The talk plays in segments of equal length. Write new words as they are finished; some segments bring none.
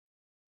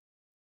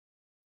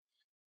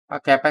a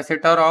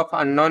capacitor of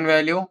unknown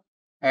value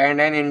and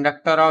an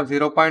inductor of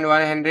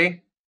 0.1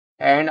 Henry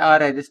and a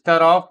resistor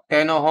of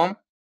 10 ohm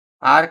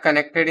are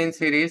connected in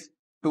series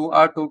to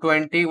a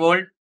 220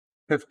 volt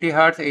 50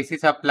 Hz AC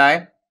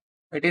supply.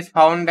 It is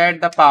found that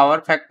the power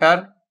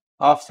factor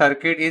of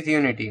circuit is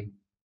unity.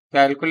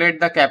 Calculate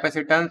the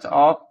capacitance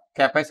of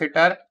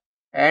capacitor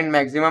and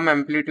maximum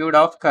amplitude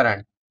of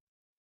current.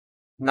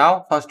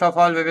 Now, first of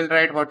all, we will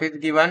write what is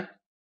given: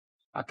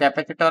 a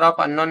capacitor of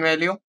unknown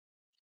value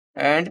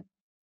and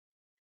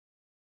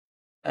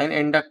an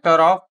inductor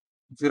of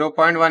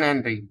 0.1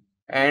 Henry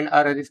and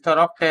a resistor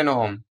of 10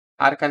 ohm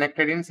are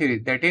connected in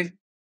series. That is,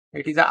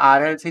 it is a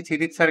RLC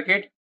series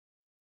circuit.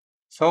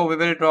 So, we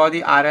will draw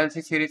the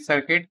RLC series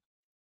circuit.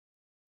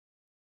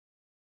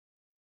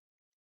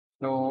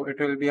 So, it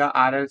will be a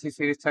RLC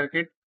series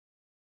circuit.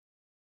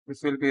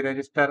 This will be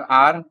resistor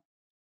R,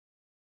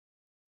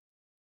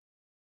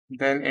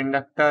 then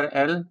inductor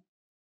L,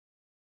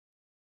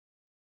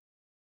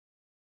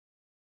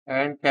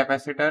 and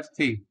capacitor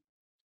C.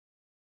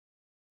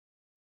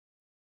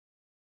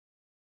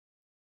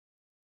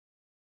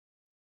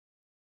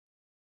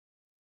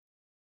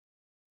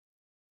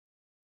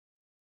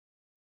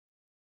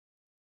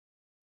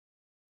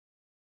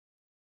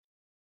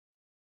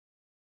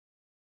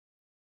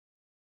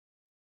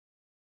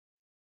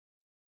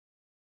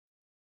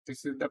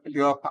 This is the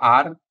value of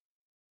R,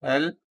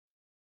 L,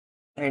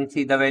 and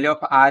C. The value of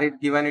R is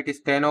given, it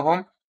is 10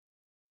 ohm.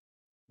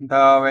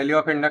 The value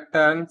of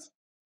inductance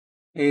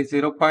is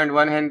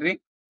 0.1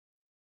 Henry.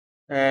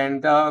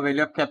 And the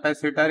value of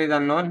capacitor is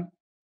unknown.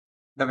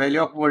 The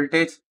value of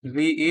voltage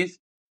V is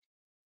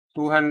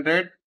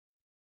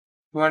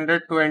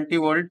 220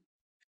 volt,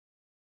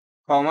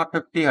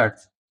 50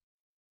 Hz.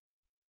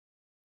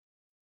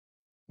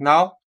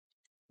 Now,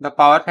 the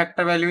power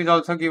factor value is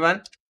also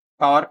given.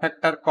 Power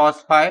factor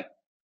cos phi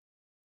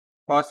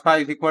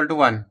is equal to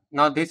 1.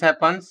 Now, this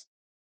happens,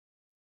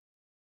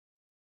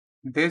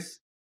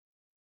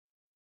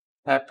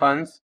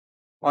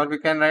 or we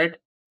can write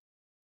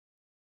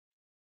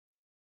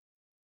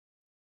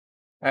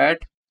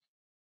at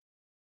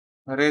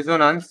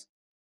resonance,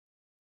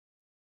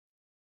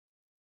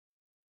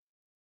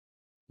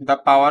 the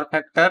power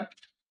factor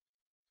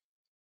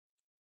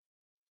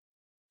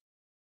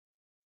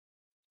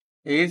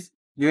is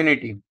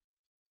unity.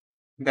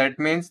 That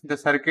means the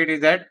circuit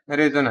is at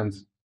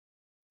resonance.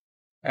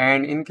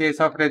 And in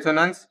case of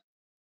resonance,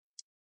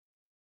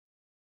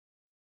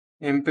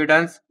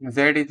 impedance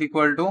Z is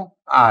equal to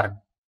R.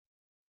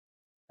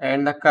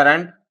 And the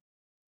current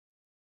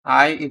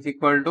I is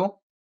equal to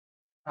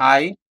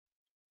I,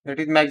 that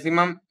is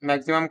maximum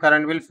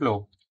current will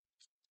flow.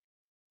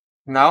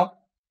 Now,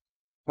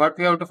 what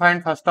we have to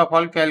find, first of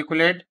all,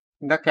 calculate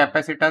the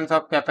capacitance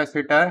of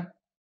capacitor.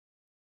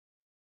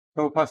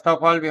 So, first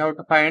of all, we have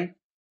to find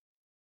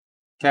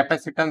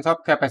capacitance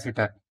of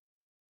capacitor.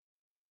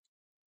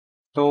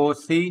 So,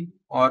 C,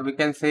 or we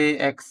can say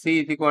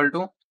XC is equal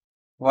to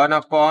 1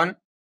 upon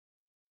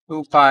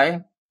 2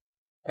 pi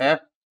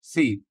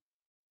FC.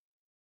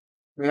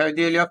 We have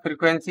the value of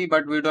frequency,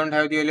 but we don't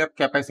have the value of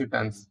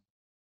capacitance.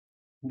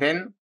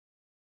 Then,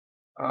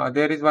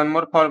 there is one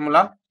more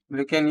formula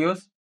we can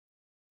use.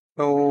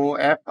 So,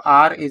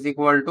 FR is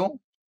equal to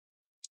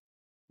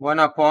 1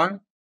 upon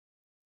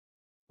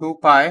 2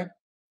 pi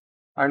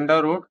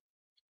under root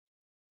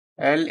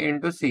L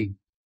into C.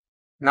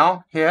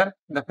 Now, here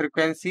the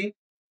frequency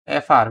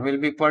FR will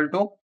be equal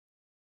to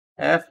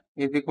FR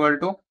is equal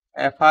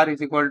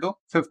to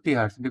 50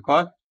 Hz,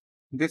 because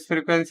this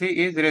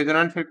frequency is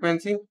resonant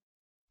frequency,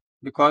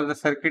 because the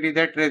circuit is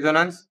at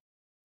resonance.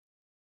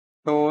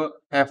 So,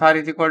 FR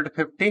is equal to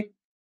 50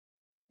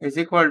 is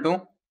equal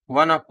to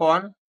 1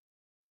 upon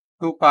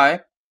 2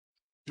 pi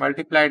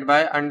multiplied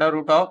by under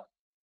root of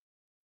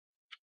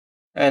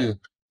L.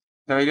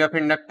 The value of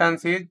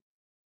inductance is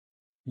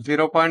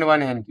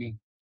 0.1 Henry.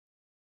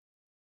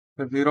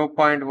 So,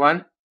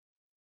 0.1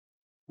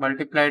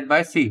 multiplied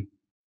by C.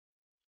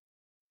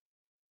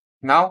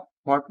 Now,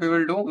 what we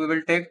will do, we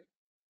will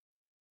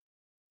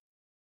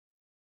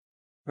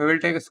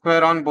take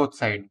square on both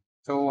sides.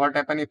 So, what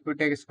happens if we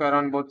take square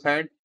on both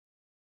sides?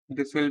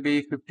 This will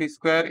be 50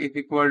 square is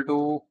equal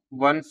to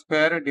 1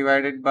 square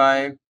divided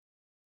by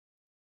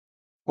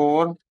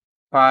 4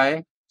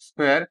 pi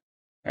square,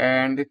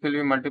 and this will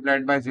be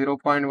multiplied by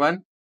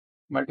 0.1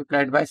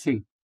 multiplied by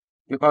C,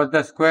 because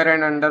the square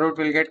and under root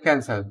will get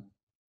cancelled.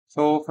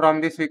 So,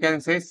 from this we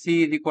can say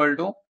C is equal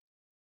to,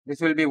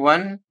 this will be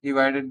 1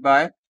 divided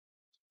by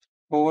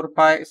 4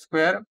 pi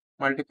square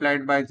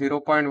multiplied by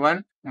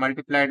 0.1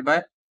 multiplied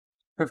by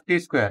 50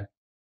 square.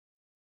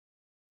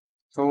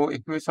 So,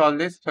 if we solve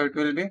this, so it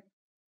will be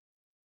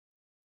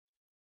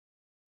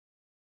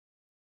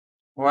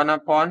 1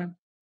 upon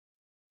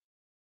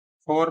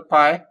 4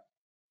 pi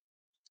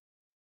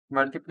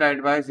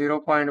multiplied by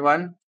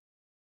 0.1.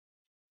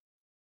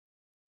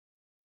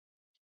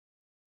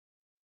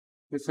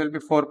 This will be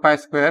 4 pi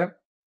square.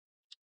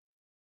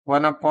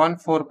 1 upon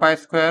 4 pi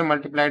square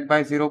multiplied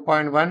by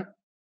 0.1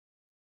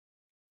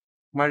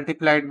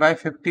 multiplied by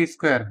 50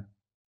 square.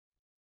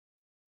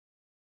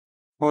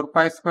 4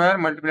 pi square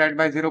multiplied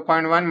by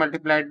 0.1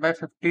 multiplied by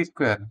 50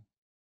 square.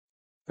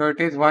 So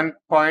it is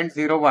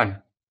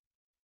 1.01,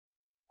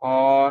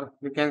 or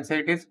we can say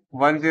it is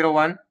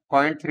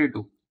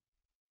 101.32.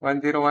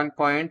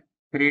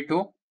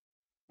 101.32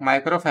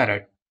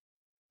 microfarad,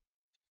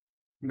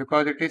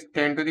 because it is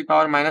 10 to the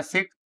power minus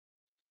 6.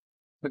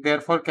 So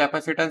therefore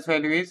capacitance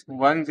value is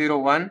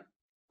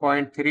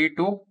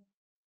 101.32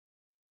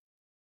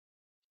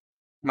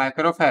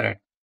 microfarad.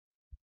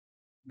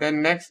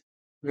 Then next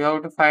we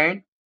have to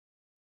find,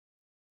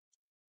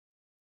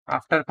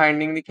 after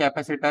finding the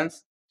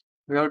capacitance,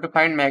 we have to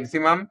find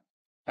maximum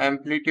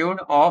amplitude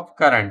of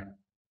current.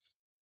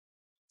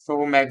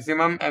 So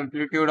maximum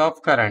amplitude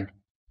of current,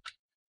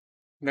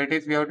 that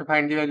is we have to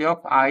find the value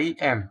of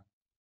Im.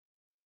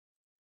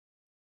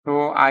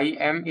 So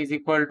Im is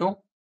equal to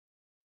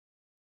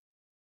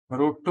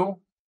root 2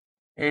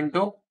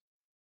 into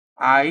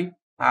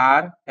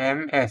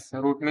IRMS,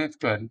 root means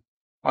 12,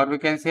 or we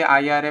can say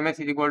IRMS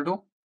is equal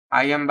to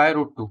Im by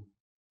root 2.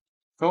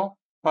 So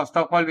first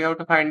of all we have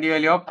to find the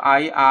value of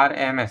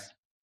IRMS.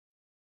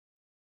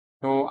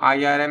 So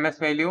IRMS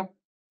value,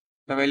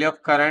 the value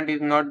of current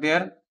is not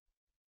there,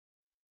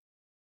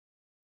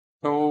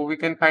 so we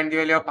can find the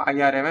value of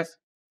IRMS.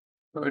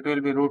 So it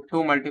will be root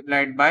 2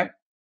 multiplied by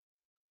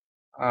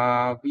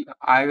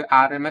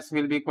IRMS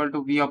will be equal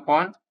to V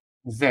upon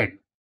Z.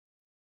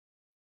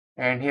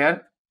 And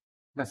here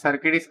the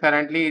circuit is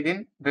currently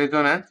in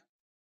resonance.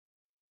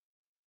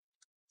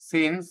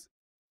 Since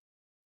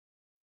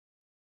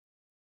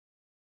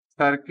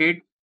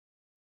circuit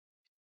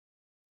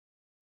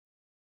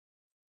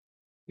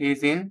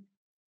is in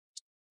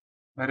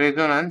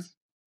resonance,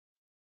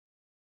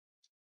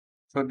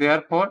 so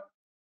therefore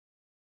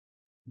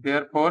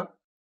Z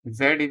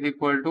is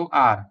equal to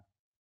R.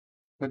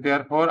 So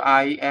therefore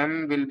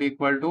Im will be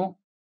equal to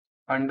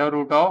under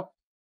root of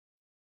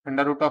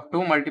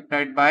 2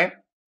 multiplied by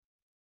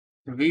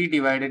V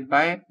divided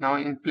by, now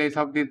in place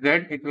of this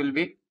Z it will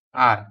be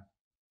R.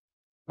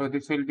 So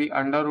this will be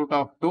under root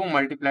of 2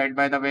 multiplied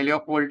by the value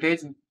of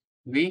voltage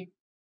V,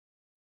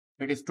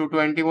 it is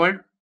 220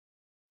 volt,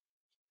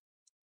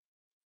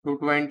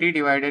 220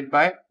 divided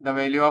by the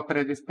value of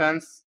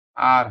resistance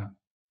R.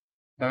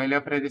 The value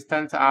of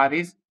resistance R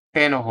is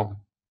 10 ohm.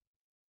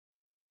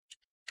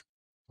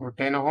 So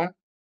 10 ohm.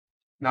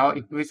 Now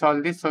if we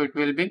solve this, so it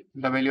will be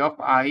the value of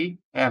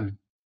Im.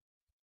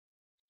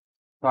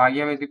 So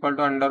Im is equal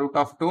to under root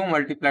of 2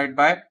 multiplied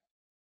by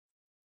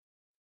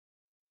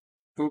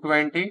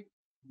 220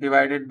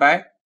 divided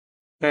by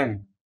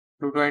 10.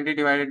 220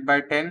 divided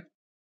by 10.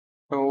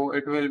 So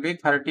it will be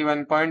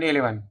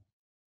 31.11.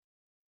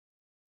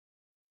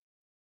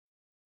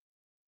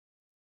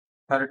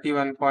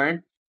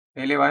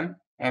 31.11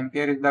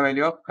 ampere is the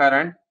value of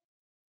current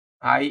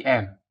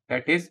Im.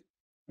 That is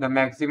the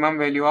maximum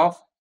value of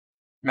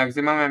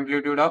maximum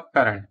amplitude of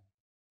current,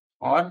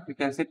 or we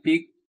can say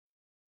peak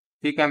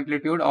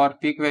amplitude or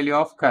peak value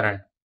of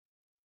current.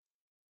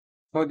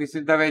 So this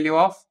is the value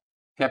of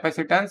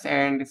capacitance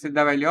and this is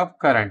the value of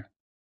current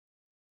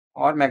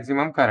or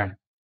maximum current.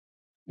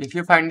 If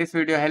you find this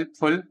video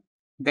helpful,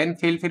 then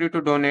feel free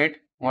to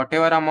donate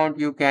whatever amount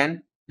you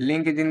can.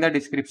 Link is in the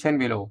description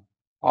below.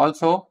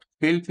 Also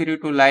feel free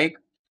to like,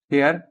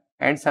 share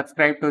and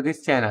subscribe to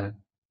this channel.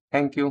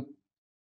 Thank you.